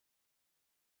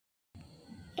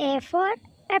A for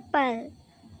apple.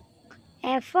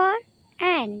 A for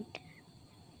ant.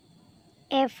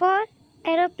 A for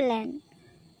aeroplane.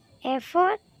 A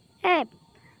for app.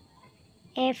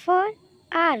 A for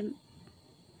arm.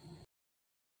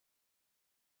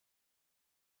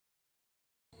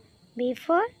 B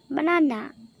for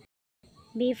banana.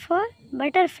 B for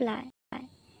butterfly.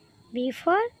 B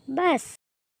for bus.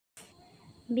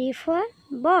 B for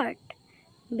boat.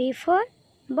 B for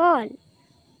ball.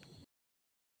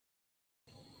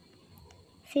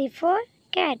 C for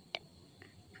cat.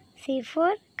 C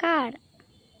for car.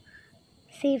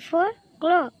 C for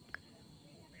clock.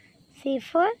 C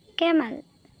for camel.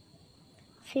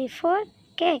 C for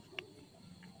cake.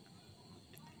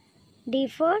 D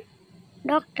for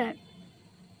doctor.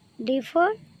 D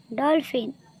for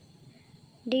dolphin.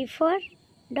 D for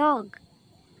dog.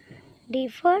 D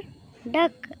for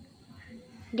duck.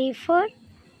 D for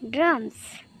drums.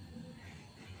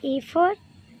 E for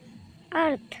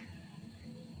earth.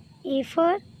 E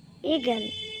for eagle.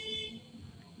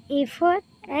 E for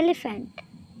elephant.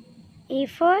 E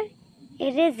for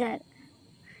eraser.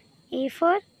 E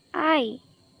for eye.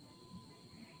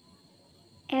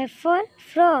 F for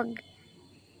frog.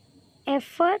 F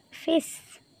for fish.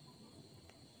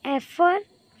 F for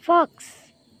fox.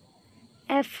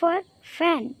 F for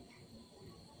fan.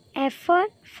 F for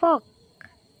fork.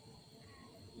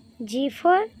 G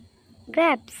for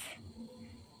grapes.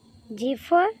 G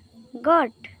for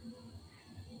goat.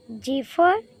 G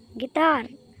for guitar.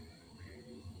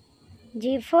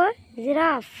 G for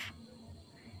giraffe.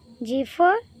 G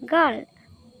for girl.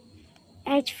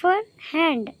 H for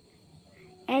hand.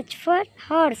 H for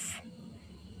horse.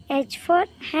 H for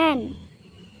hen.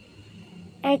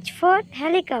 H for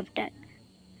helicopter.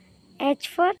 H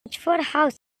for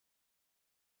house.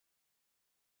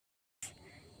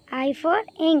 I for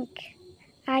ink.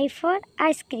 I for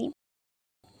ice cream.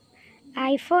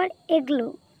 I for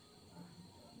igloo.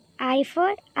 I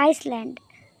for Iceland.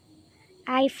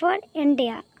 I for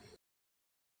India.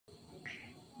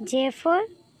 J for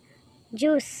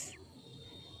juice.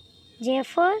 J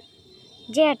for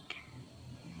jet.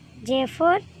 J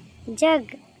for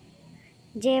jug.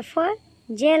 J for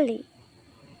jelly.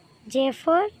 J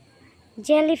for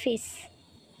jellyfish.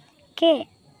 K.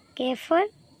 K for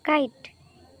kite.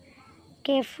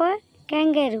 K for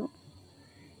kangaroo.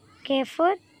 K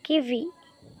for kiwi.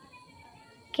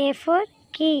 K for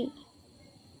key.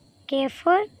 K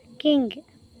for king.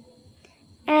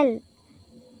 L.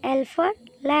 L for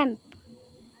lamp.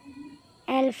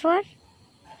 L for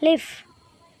leaf.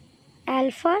 L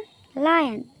for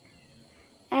lion.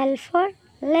 L for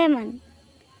lemon.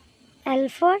 L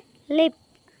for lip.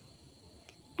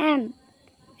 M.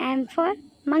 M for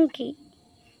monkey.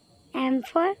 M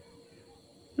for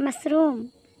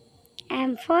mushroom.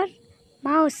 M for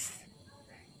mouse.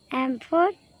 M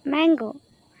for mango.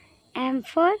 M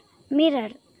for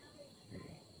mirror.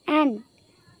 N.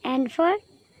 N for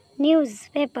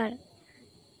newspaper.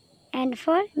 N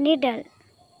for needle.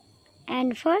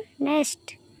 N for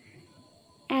nest.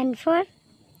 N for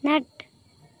nut.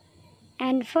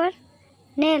 N for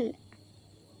nail.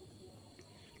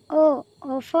 O.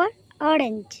 O for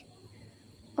orange.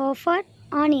 O for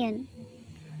onion.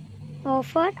 O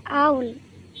for owl.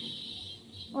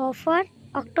 O for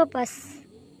octopus.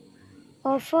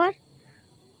 O for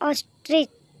ostrich.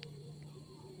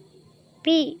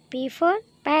 P. P for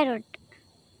parrot.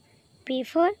 P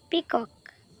for peacock.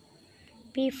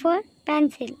 P for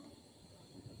pencil.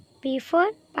 P for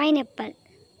pineapple.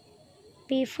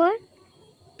 P for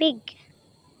pig.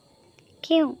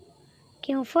 Q.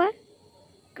 Q for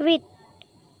quit.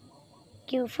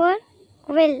 Q for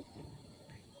quill.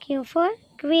 Q for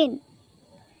queen.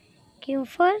 Q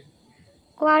for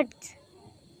quartz.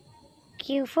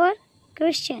 Q for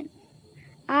question.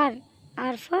 R.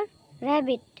 R for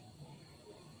rabbit.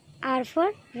 R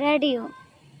for radio.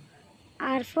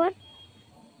 R for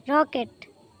rocket.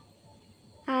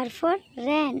 R for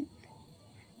rain.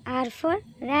 R for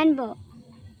rainbow.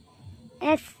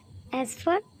 S. S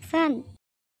for sun.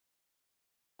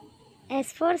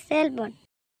 S for sailboat.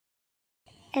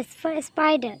 S for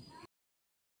spider.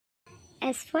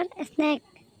 S for snake.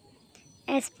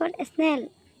 S for snail.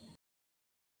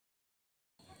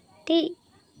 T.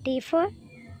 T for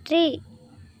tree.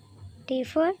 T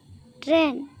for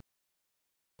train.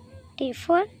 T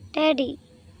for teddy.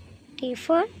 T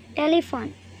for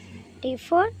telephone. T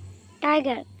for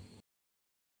tiger.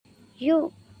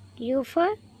 U. U for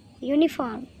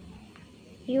uniform.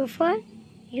 U for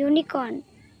unicorn.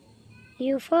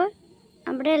 U for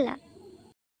umbrella.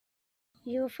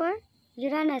 U for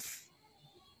Uranus.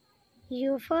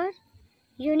 U for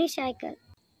unicycle.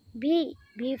 B.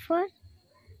 B for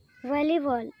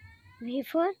volleyball. V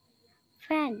for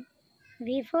fan.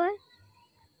 V for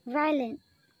violin.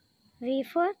 V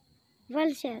for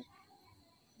vulture.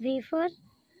 V for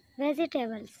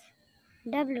vegetables.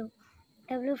 W.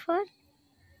 W for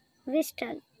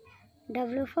whistle.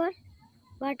 W for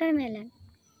watermelon.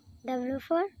 W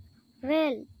for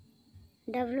whale.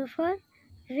 W for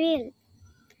wheel.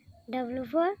 W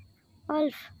for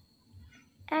wolf.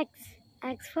 X.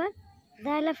 X for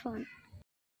xylophone.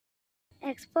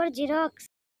 X for Xerox.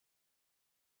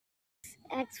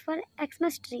 X for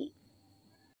Xmas tree.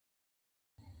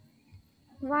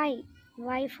 Y.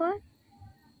 Y for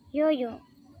yo-yo.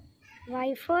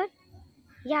 Y for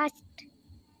yacht.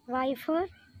 Y for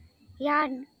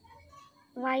yarn.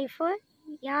 Y for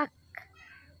yak.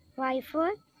 Y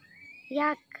for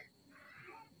yak.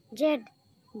 Z.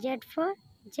 Z for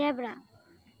zebra.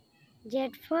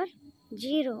 Z for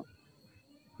zero.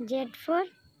 Z for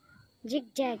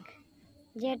zigzag.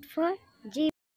 Z for zebra.